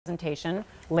presentation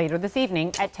later this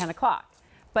evening at 10 o'clock.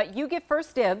 But you get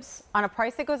first dibs on a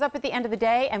price that goes up at the end of the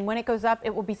day, and when it goes up,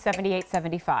 it will be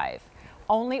 $78.75.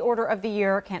 Only order of the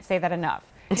year, can't say that enough.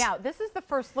 Now, this is the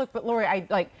first look, but Lori,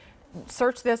 I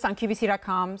searched this on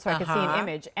QVC.com so I could see an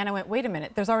image, and I went, wait a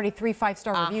minute, there's already 3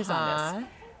 5-star reviews on this.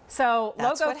 So,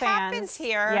 that's logo what fans, happens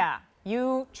here. Yeah,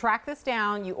 you track this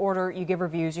down, you order, you give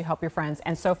reviews, you help your friends,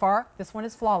 and so far, this one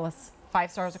is flawless. 5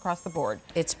 stars across the board.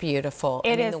 It's beautiful.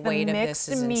 It is the weight the of mixed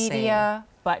this is media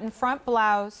button front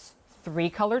blouse, 3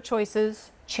 color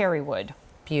choices, cherry wood,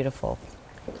 beautiful,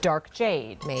 dark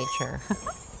jade, major,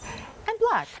 and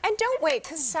black. And don't wait,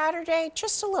 because Saturday,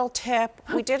 just a little tip,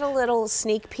 we did a little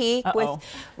sneak peek with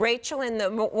Rachel in the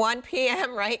 1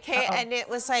 p.m., right, Kate? And it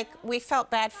was like, we felt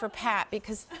bad for Pat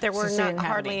because there were not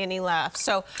hardly any left.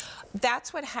 So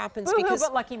that's what happens. Because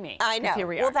but lucky me. I know. Here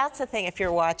we are. Well, that's the thing if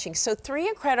you're watching. So 3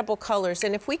 incredible colors,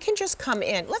 and if we can just come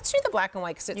in, let's do the black and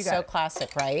white because it's so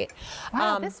classic, right?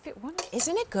 Wow,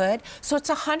 isn't it good? So it's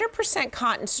 100%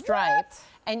 cotton stripe. What?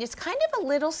 And it's kind of a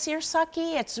little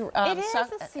seersucky. It's it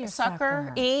is a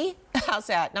sucker-y. How's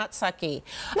that? Not sucky.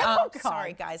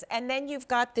 Sorry, guys. And then you've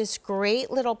got this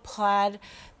great little plaid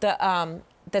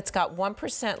that's got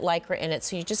 1% lycra in it.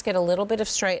 So you just get a little bit of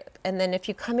stripe. And then if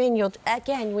you come in, you'll,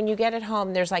 again, when you get it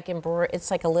home, there's like,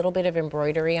 it's like a little bit of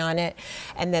embroidery on it.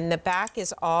 And then the back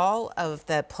is all of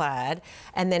the plaid.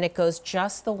 And then it goes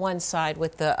just the one side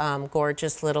with the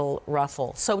gorgeous little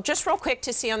ruffle. So just real quick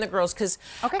to see on the girls, because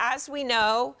as we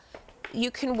know,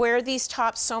 you can wear these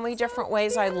tops so many different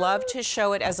ways. I love to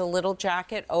show it as a little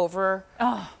jacket over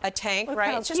a tank,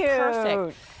 right? It's just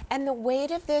perfect. And the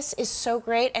weight of this is so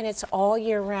great, and it's all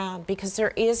year round because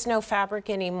there is no fabric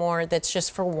anymore that's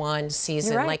just for one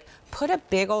season. Like, put a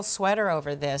big old sweater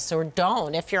over this, or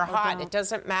don't if you're hot. It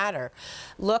doesn't matter.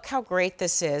 Look how great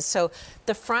this is. So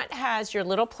the front has your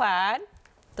little plaid,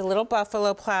 the little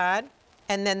buffalo plaid,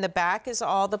 and then the back is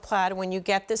all the plaid. When you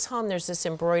get this home, there's this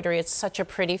embroidery. It's such a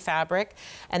pretty fabric.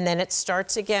 And then it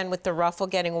starts again with the ruffle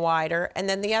getting wider. And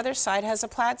then the other side has a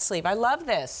plaid sleeve. I love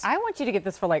this. I want you to get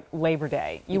this for like Labor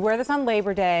Day. You wear this on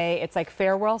Labor Day. It's like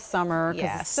farewell summer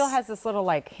because it still has this little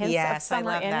like hints of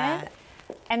summer in it.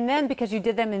 And then because you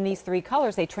did them in these 3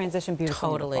 colors, they transition beautifully.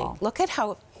 Totally. Look at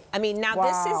how, I mean, now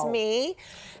this is me.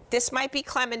 This might be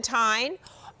Clementine.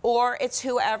 Or it's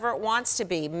whoever it wants to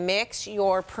be. Mix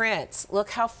your prints. Look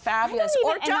how fabulous.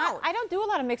 Or don't. I don't do a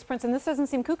lot of mixed prints, and this doesn't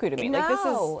seem cuckoo to me. No, like this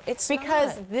is, it's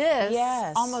because not.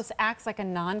 This almost acts like a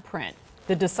non-print.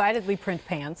 The decidedly print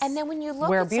pants. And then when you look,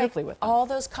 wear it's beautifully like with them. all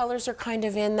those colors are kind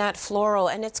of in that floral,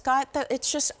 and it's got the.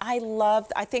 It's just I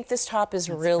think this top is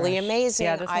really amazing.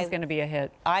 Yeah, this one's going to be a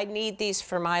hit. I need these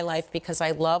for my life because I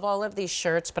love all of these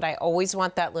shirts, but I always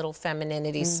want that little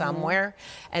femininity somewhere,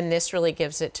 and this really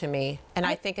gives it to me. And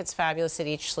I think it's fabulous that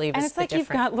each sleeve is different. You've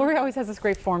got, Lori always has this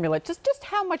great formula. Just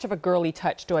how much of a girly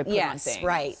touch do I put on things? Yes,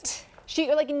 right.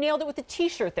 She like nailed it with the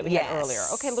T-shirt that we had earlier.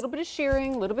 Okay, a little bit of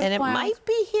shearing, a little bit of flounce. And it might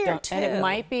be here too. And it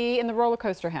might be in the roller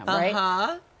coaster hem,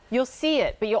 right? You'll see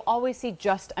it, but you'll always see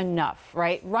just enough,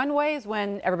 right? Runway is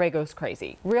when everybody goes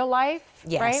crazy. Real life,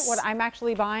 right? What I'm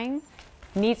actually buying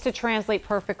needs to translate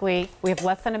perfectly. We have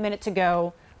less than a minute to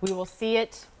go. We will see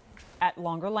it at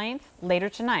longer length later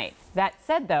tonight. That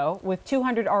said, though, with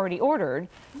 200 already ordered,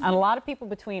 and a lot of people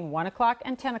between 1 o'clock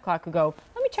and 10 o'clock who go,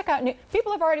 let me check out new.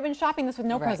 People have already been shopping this with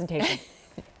no presentation.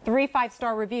 3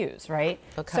 5-star reviews, right?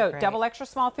 So double extra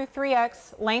small through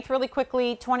 3X, length really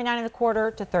quickly,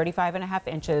 29¼ to 35½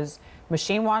 inches,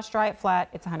 machine wash, dry it flat,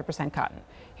 it's 100% cotton.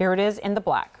 Here it is in the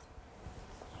black.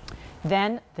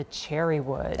 Then the cherry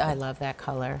wood. I love that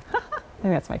color. I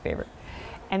think that's my favorite.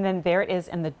 And then there it is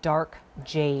in the dark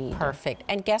jade. Perfect.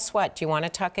 And guess what? Do you want to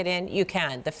tuck it in? You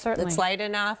can. It's light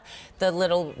enough. The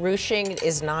little ruching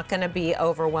is not going to be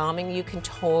overwhelming. You can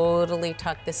totally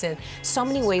tuck this in. So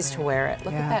many ways to wear it.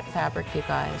 Look at that fabric, you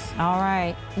guys. All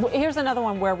right. Well, here's another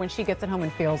one where when she gets it home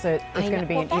and feels it, it's going to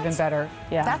be even better.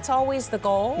 Yeah. That's always the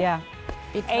goal. Yeah.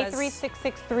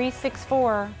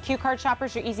 A366364. Q card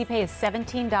shoppers, your easy pay is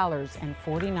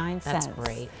 $17.49. That's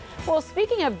great. Well,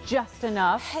 speaking of just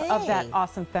enough of that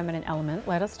awesome feminine element,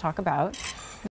 let us talk about